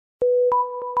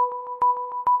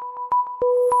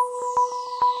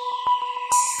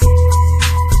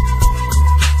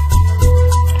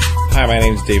Hi, my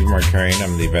name is David Markarian.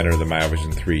 I'm the inventor of the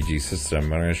MyoVision 3G system.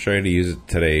 I'm going to show you how to use it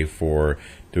today for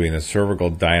doing the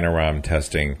cervical DynaROM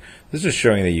testing. This is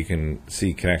showing that you can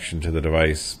see connection to the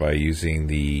device by using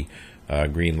the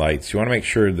green lights. You want to make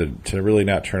sure that to really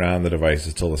not turn on the device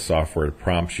until the software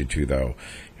prompts you to, though.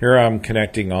 Here I'm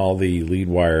connecting all the lead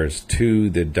wires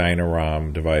to the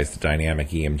DynaROM device, the dynamic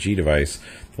EMG device.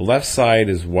 The left side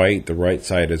is white, the right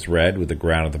side is red with the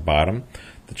ground at the bottom.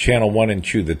 The channel 1 and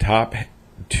 2, the top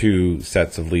two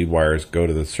sets of lead wires go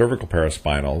to the cervical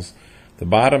paraspinals. The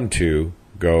bottom two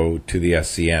go to the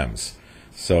sEMs.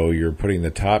 So you're putting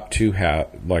the top two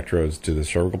electrodes to the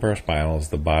cervical paraspinals,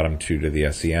 the bottom two to the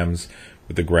sEMs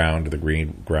with the ground to the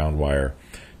green ground wire.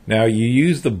 Now you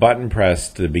use the button press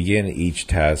to begin each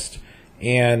test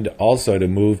and also to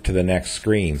move to the next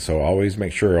screen. So always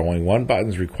make sure only one button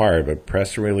is required, but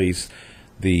press and release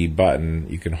the button.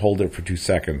 You can hold it for 2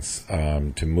 seconds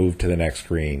to move to the next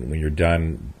screen when you're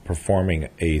done performing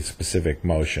a specific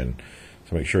motion.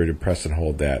 So make sure to press and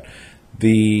hold that.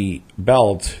 The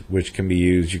belt, which can be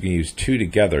used, you can use two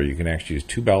together. You can actually use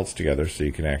two belts together, so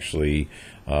you can actually,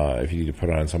 if you need to put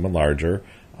on someone larger,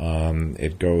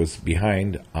 it goes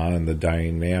behind on the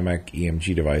dynamic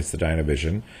EMG device, the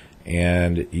DynaVision,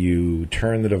 and you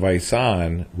turn the device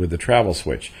on with the travel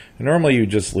switch. And normally you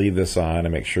just leave this on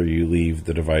and make sure you leave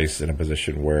the device in a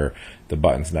position where the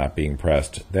button's not being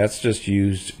pressed. That's just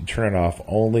used, turn it off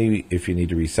only if you need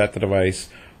to reset the device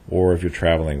or if you're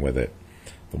traveling with it.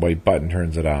 The white button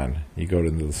turns it on. You go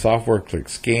to the software, click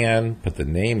scan, put the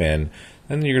name in,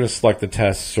 and you're going to select the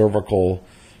test, cervical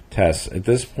test. At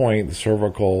this point, the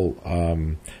cervical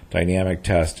dynamic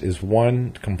test is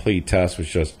one complete test with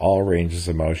just all ranges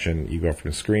of motion. You go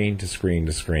from screen to screen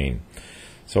to screen.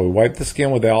 So we wipe the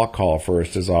skin with alcohol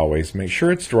first, as always. Make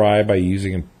sure it's dry by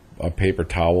using a paper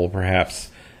towel,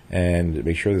 perhaps, and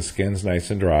make sure the skin's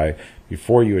nice and dry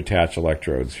before you attach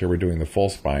electrodes. Here we're doing the full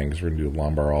spine because we're going to do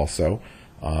lumbar also.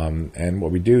 And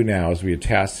what we do now is we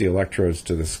attach the electrodes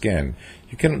to the skin.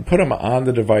 You can put them on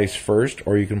the device first,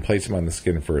 or you can place them on the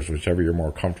skin first, whichever you're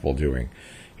more comfortable doing.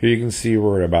 Here you can see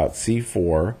we're at about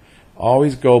C4.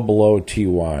 Always go below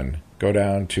T1. Go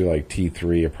down to like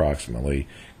T3 approximately,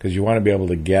 because you want to be able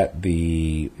to get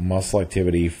the muscle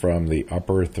activity from the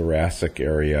upper thoracic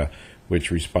area,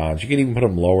 which responds. You can even put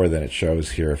them lower than it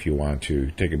shows here if you want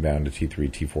to. Take them down to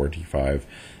T3, T4, T5.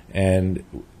 And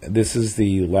this is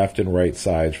the left and right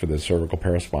sides for the cervical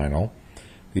paraspinal.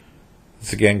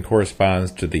 This again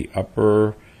corresponds to the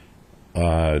upper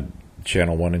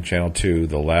channel 1 and channel 2.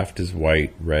 The left is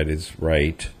white, red is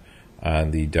right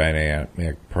on the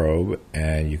dynamic probe,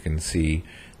 and you can see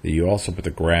that you also put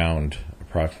the ground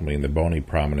approximately in the bony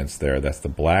prominence there. That's the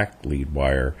black lead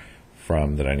wire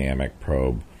from the dynamic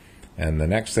probe. And the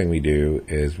next thing we do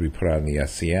is we put on the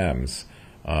sEMs.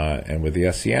 And with the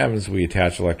sEMs, we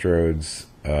attach electrodes,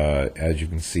 as you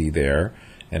can see there.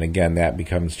 And again, that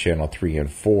becomes channel 3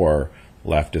 and 4.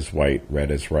 Left is white,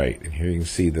 red is right. And here you can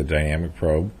see the dynamic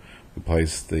probe. We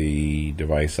place the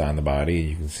device on the body, and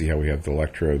you can see how we have the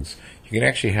electrodes. You can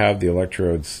actually have the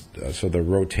electrodes so they're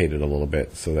rotated a little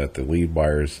bit so that the lead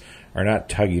wires are not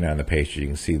tugging on the patient. You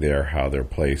can see there how they're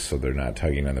placed so they're not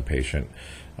tugging on the patient.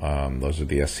 Those are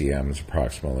the sEMs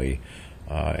approximately.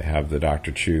 Have the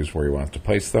doctor choose where he wants to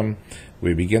place them.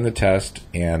 We begin the test,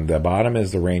 and the bottom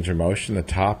is the range of motion. The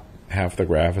top half of the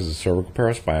graph is the cervical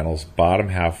paraspinals. Bottom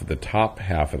half of the top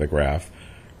half of the graph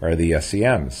are the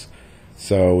sEMs.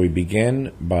 So we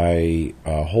begin by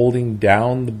holding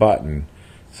down the button.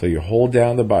 So you hold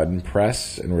down the button,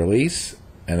 press and release,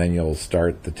 and then you'll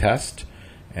start the test.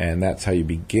 And that's how you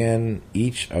begin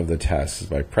each of the tests, is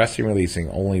by pressing and releasing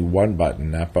only one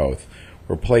button, not both.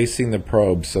 We're placing the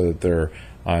probes so that they're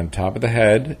on top of the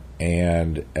head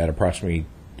and at approximately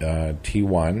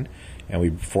T1, and we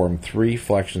perform 3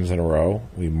 flexions in a row.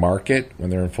 We mark it when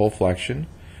they're in full flexion,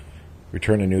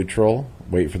 return to neutral,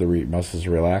 wait for the muscles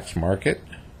to relax, mark it,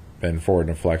 bend forward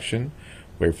in a flexion,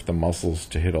 wait for the muscles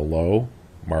to hit a low,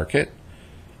 mark it,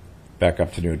 back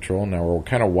up to neutral. Now we're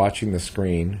kind of watching the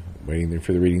screen, waiting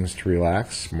for the readings to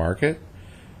relax, mark it,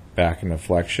 back into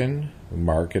flexion,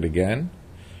 mark it again,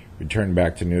 return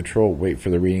back to neutral, wait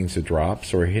for the readings to drop.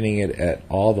 So we're hitting it at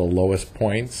all the lowest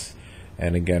points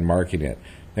and again marking it.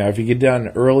 Now if you get done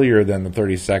earlier than the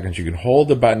 30 seconds, you can hold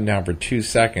the button down for 2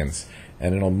 seconds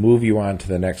and it'll move you on to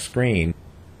the next screen,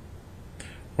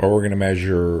 or we're going to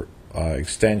measure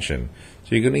extension.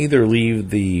 So you can either leave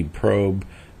the probe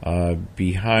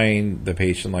behind the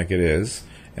patient like it is,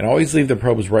 and always leave the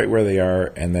probes right where they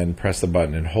are and then press the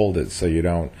button and hold it so you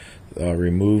don't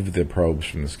remove the probes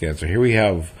from the skin. So here we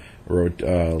have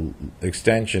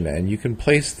extension, and you can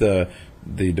place the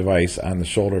the device on the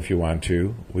shoulder if you want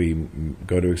to. We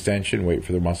go to extension, wait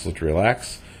for the muscles to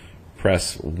relax,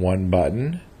 press one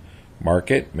button,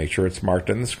 mark it, make sure it's marked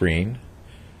on the screen,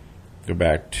 go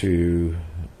back to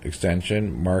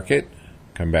extension, mark it,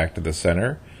 come back to the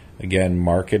center, again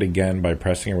mark it again by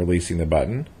pressing and releasing the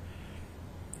button,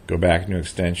 go back to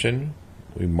extension,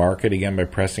 we mark it again by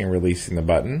pressing and releasing the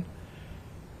button,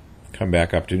 come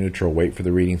back up to neutral, wait for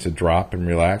the readings to drop and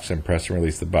relax, and press and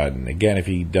release the button. Again, if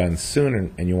you're done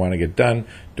soon and you want to get done,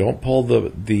 don't pull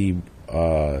the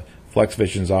flex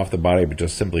visions off the body, but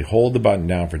just simply hold the button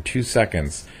down for 2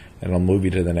 seconds and it'll move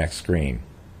you to the next screen.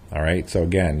 Alright, so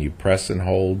again, you press and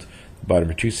hold the button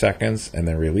for 2 seconds and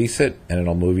then release it, and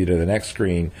it'll move you to the next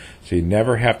screen, so you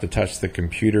never have to touch the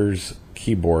computer's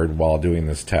keyboard while doing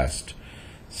this test.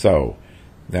 So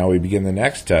now we begin the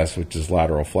next test, which is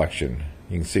lateral flexion.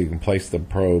 You can see you can place the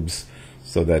probes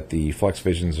so that the flex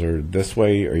visions are this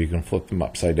way, or you can flip them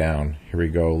upside down. Here we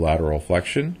go, lateral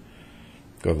flexion.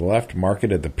 Go to the left, mark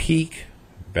it at the peak,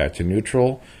 back to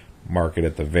neutral, mark it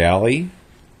at the valley.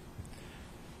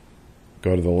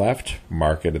 Go to the left,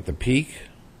 mark it at the peak,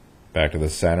 back to the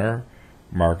center,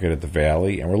 mark it at the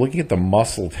valley. And we're looking at the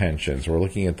muscle tensions. We're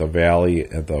looking at the valley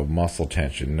at the muscle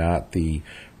tension, not the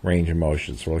range of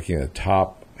motion. So we're looking at the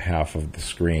top half of the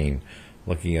screen,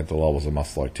 looking at the levels of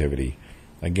muscle activity.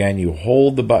 Again, you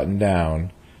hold the button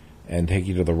down and take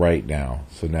you to the right now.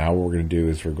 So now what we're going to do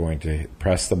is we're going to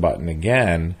press the button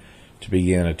again to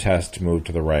begin a test to move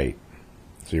to the right.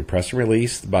 So you press and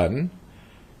release the button,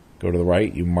 go to the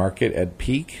right, you mark it at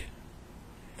peak,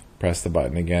 press the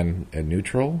button again at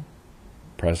neutral,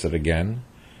 press it again,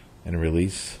 and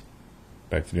release,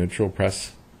 back to neutral,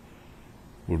 press,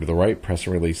 move to the right, press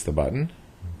and release the button,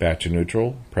 back to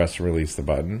neutral, press and release the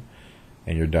button,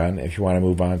 and you're done. If you want to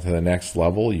move on to the next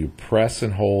level, you press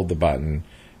and hold the button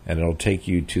and it'll take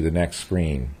you to the next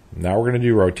screen. Now we're going to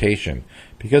do rotation.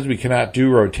 Because we cannot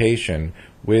do rotation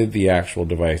with the actual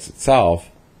device itself,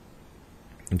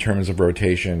 in terms of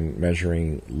rotation,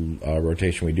 measuring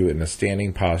rotation, we do it in a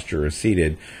standing posture or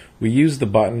seated. We use the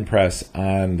button press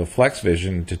on the flex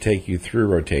vision to take you through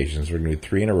rotations. We're going to do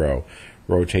 3 in a row.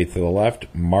 Rotate to the left,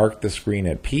 mark the screen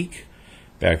at peak,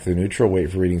 back to the neutral,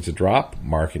 wait for readings to drop,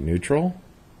 mark at neutral,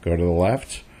 go to the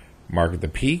left, mark at the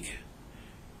peak,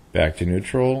 back to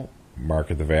neutral, mark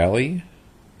at the valley,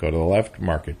 go to the left,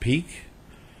 mark at peak,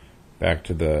 back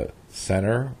to the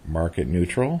center, mark at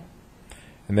neutral,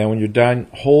 and then when you're done,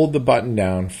 hold the button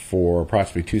down for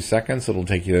approximately 2 seconds. It'll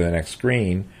take you to the next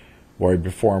screen where you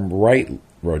perform right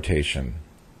rotation.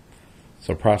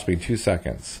 So approximately 2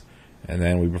 seconds. And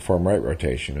then we perform right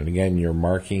rotation. And again, you're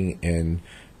marking in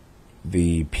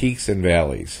the peaks and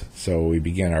valleys. So we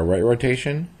begin our right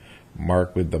rotation,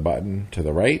 mark with the button to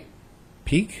the right,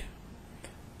 peak,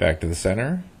 back to the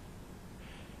center,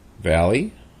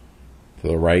 valley, to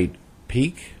the right,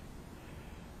 peak,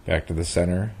 back to the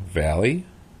center, valley,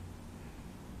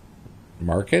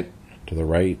 mark it, to the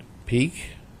right,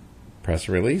 peak, press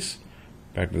and release,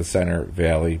 back to the center,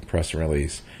 valley, press and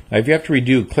release. Now if you have to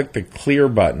redo, click the clear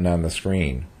button on the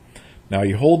screen. Now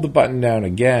you hold the button down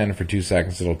again for 2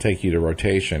 seconds, it'll take you to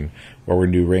rotation, where we're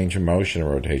going to do range of motion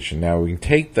and rotation. Now we can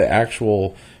take the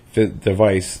actual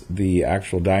device, the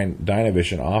actual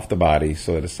DynaVision off the body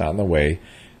so that it's not in the way.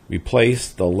 We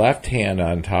place the left hand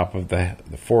on top of the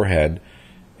forehead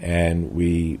and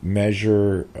we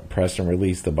measure, press and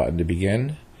release the button to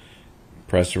begin,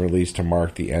 press and release to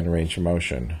mark the end range of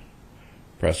motion,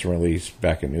 press and release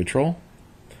back at neutral,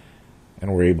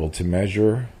 and we're able to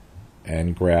measure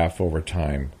and graph over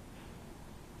time.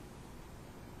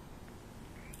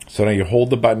 So now you hold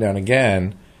the button down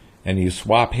again and you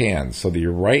swap hands so that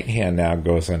your right hand now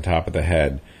goes on top of the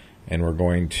head, and we're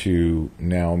going to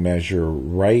now measure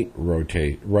right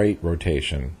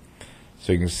rotation.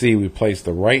 So you can see we place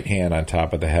the right hand on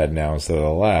top of the head now instead of the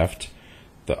left.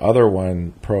 The other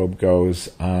one probe goes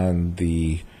on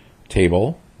the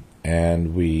table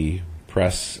and we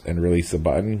press and release the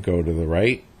button, go to the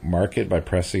right, mark it by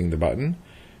pressing the button,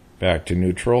 back to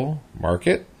neutral, mark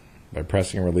it by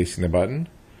pressing and releasing the button,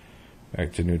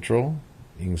 back to neutral.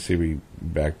 You can see we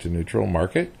back to neutral,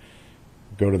 mark it,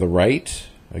 go to the right,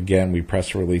 again we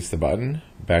press and release the button,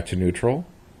 back to neutral,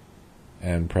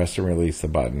 and press and release the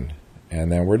button,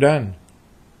 and then we're done.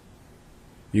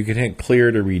 You can hit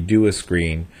clear to redo a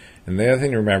screen, and the other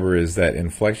thing to remember is that in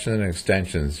flexions and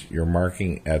extensions you're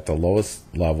marking at the lowest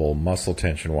level muscle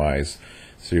tension wise,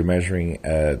 so you're measuring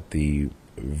at the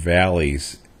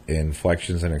valleys in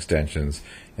flexions and extensions,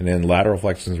 and in lateral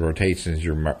flexions and rotations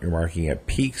you're marking at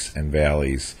peaks and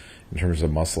valleys in terms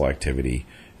of muscle activity.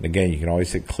 And again, you can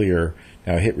always hit clear.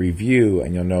 Now hit review,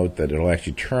 and you'll note that it'll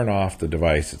actually turn off the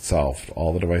device itself.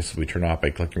 All the devices will be turned off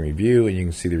by clicking review, and you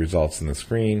can see the results in the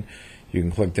screen. You can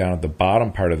click down at the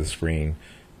bottom part of the screen,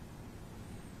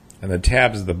 and the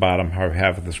tabs at the bottom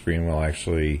half of the screen will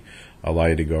actually allow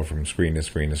you to go from screen to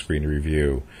screen to screen to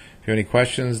review. If you have any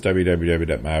questions,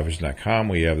 www.myovision.com.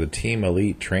 We have the Team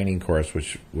Elite training course,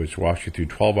 which walks you through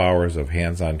 12 hours of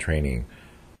hands-on training.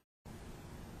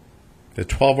 The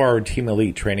 12-hour Team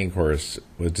Elite training course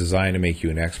was designed to make you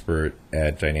an expert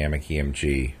at dynamic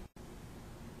EMG.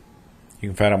 You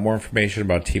can find out more information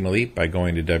about Team Elite by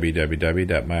going to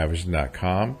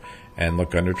www.myovision.com and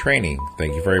look under training.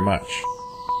 Thank you very much.